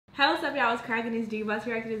What's up, y'all? It's cracking this D. Let's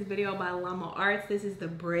react to this video by LLAMA Arts. This is The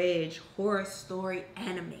Bridge horror story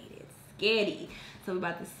animated. Scary. So we're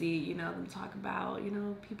about to see, you know, them talk about, you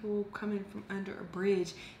know, people coming from under a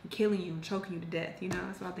bridge and killing you and choking you to death. You know,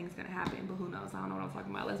 that's what I think is gonna happen, but who knows? I don't know what I'm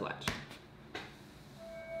talking about. Let's watch.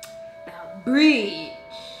 The Bridge.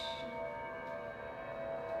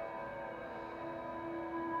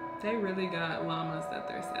 They really got llamas that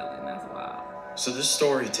they're selling. That's wild. So this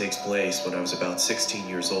story takes place when I was about 16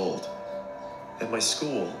 years old. At my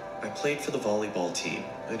school, I played for the volleyball team,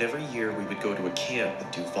 and every year we would go to a camp and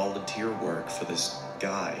do volunteer work for this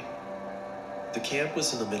guy. The camp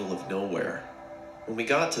was in the middle of nowhere. When we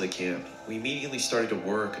got to the camp, we immediately started to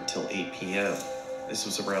work until 8 p.m. This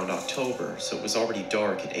was around October, so it was already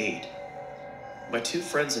dark at 8. My two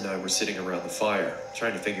friends and I were sitting around the fire,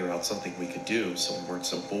 trying to figure out something we could do so we weren't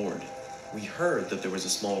so bored. We heard that there was a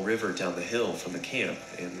small river down the hill from the camp,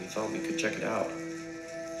 and we thought we could check it out.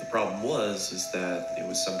 The problem is that it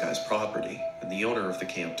was some guy's property, and the owner of the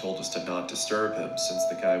camp told us to not disturb him since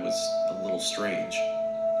the guy was a little strange.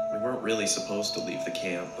 We weren't really supposed to leave the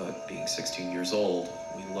camp, but being 16 years old,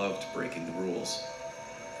 we loved breaking the rules.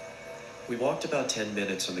 We walked about 10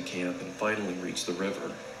 minutes from the camp and finally reached the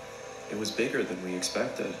river. It was bigger than we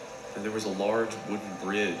expected, and there was a large wooden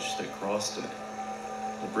bridge that crossed it.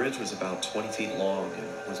 The bridge was about 20 feet long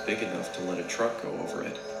and was big enough to let a truck go over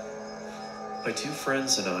it. My two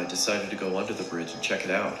friends and I decided to go under the bridge and check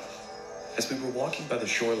it out. As we were walking by the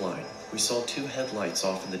shoreline, we saw two headlights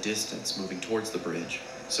off in the distance moving towards the bridge,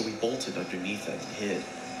 so we bolted underneath it and hid.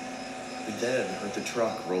 We then heard the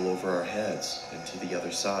truck roll over our heads and to the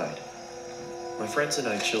other side. My friends and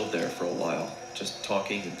I chilled there for a while, just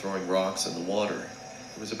talking and throwing rocks in the water.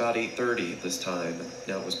 It was about 8:30 at this time, and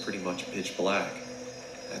now it was pretty much pitch black.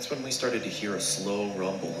 That's when we started to hear a slow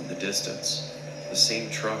rumble in the distance. The same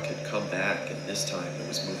truck had come back, and this time it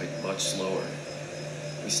was moving much slower.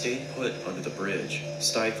 We stayed put under the bridge,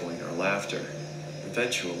 stifling our laughter.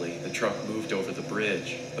 Eventually, the truck moved over the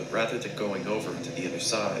bridge, but rather than going over to the other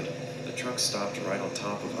side, the truck stopped right on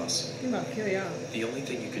top of us. The only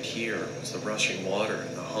thing you could hear was the rushing water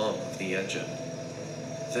and the hum of the engine.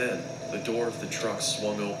 Then, the door of the truck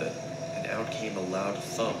swung open, and out came a loud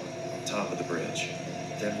thump on top of the bridge.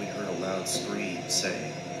 Then we heard a loud scream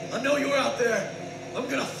saying, "I know you're out there! I'm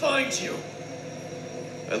gonna find you!"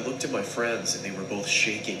 I looked at my friends and they were both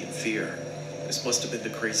shaking in fear. This must have been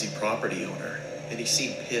the crazy property owner, and he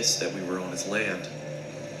seemed pissed that we were on his land.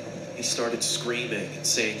 He started screaming and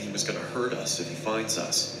saying he was gonna hurt us if he finds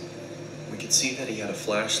us. We could see that he had a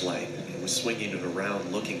flashlight and he was swinging it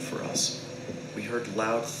around looking for us. We heard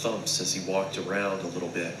loud thumps as he walked around a little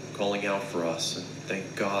bit, calling out for us, and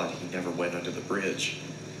thank God he never went under the bridge.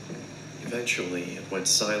 Eventually, it went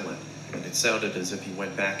silent, and it sounded as if he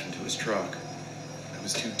went back into his truck. I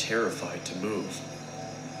was too terrified to move.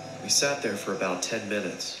 We sat there for about 10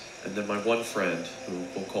 minutes, and then my one friend, who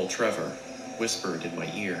we'll call Trevor, whispered in my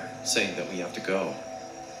ear, saying that we have to go.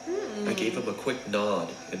 I gave him a quick nod,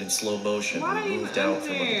 and in slow motion, we moved out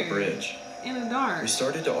from under the bridge. In the dark. We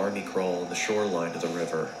started to army crawl on the shoreline of the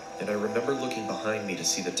river, and I remember looking behind me to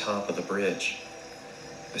see the top of the bridge.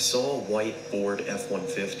 I saw a white Ford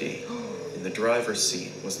F-150. In the driver's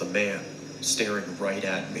seat was the man, staring right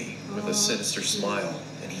at me with a sinister smile,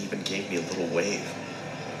 and he even gave me a little wave.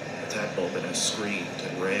 At that moment, I screamed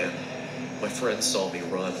and ran. My friends saw me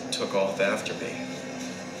run and took off after me.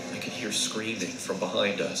 I could hear screaming from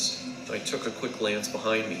behind us. I took a quick glance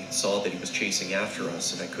behind me and saw that he was chasing after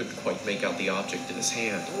us, and I couldn't quite make out the object in his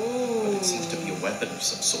hand, but it seemed to be a weapon of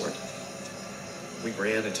some sort. We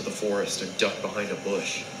ran into the forest and ducked behind a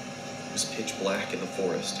bush. It was pitch black in the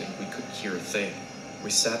forest, and we couldn't hear a thing.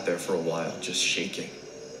 We sat there for a while, just shaking.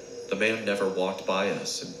 The man never walked by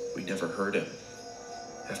us, and we never heard him.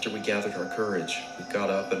 After we gathered our courage, we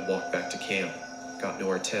got up and walked back to camp, got into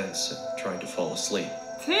our tents, and tried to fall asleep.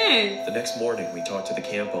 The next morning, we talked to the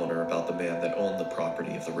camp owner about the man that owned the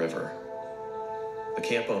property of the river. The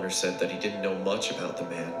camp owner said that he didn't know much about the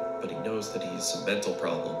man, but he knows that he has some mental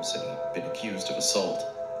problems and he'd been accused of assault.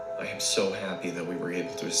 I am so happy that we were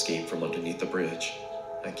able to escape from underneath the bridge.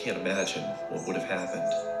 I can't imagine what would have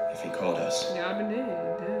happened if he caught us. Yeah, I've been dead.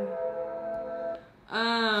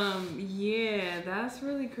 Yeah, that's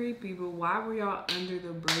really creepy, but why were y'all under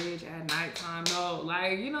the bridge at nighttime? No,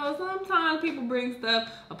 like, you know, sometimes people bring stuff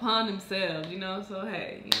upon themselves, you know, so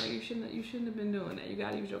hey, you know, you shouldn't have been doing that. You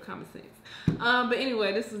gotta use your common sense. But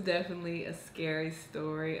anyway, this was definitely a scary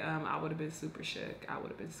story. I would have been super shook. I would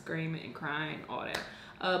have been screaming and crying, all that.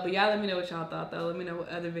 But y'all let me know what y'all thought though. Let me know what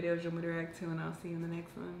other videos you want me to react to, and I'll see you in the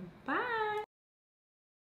next one. Bye.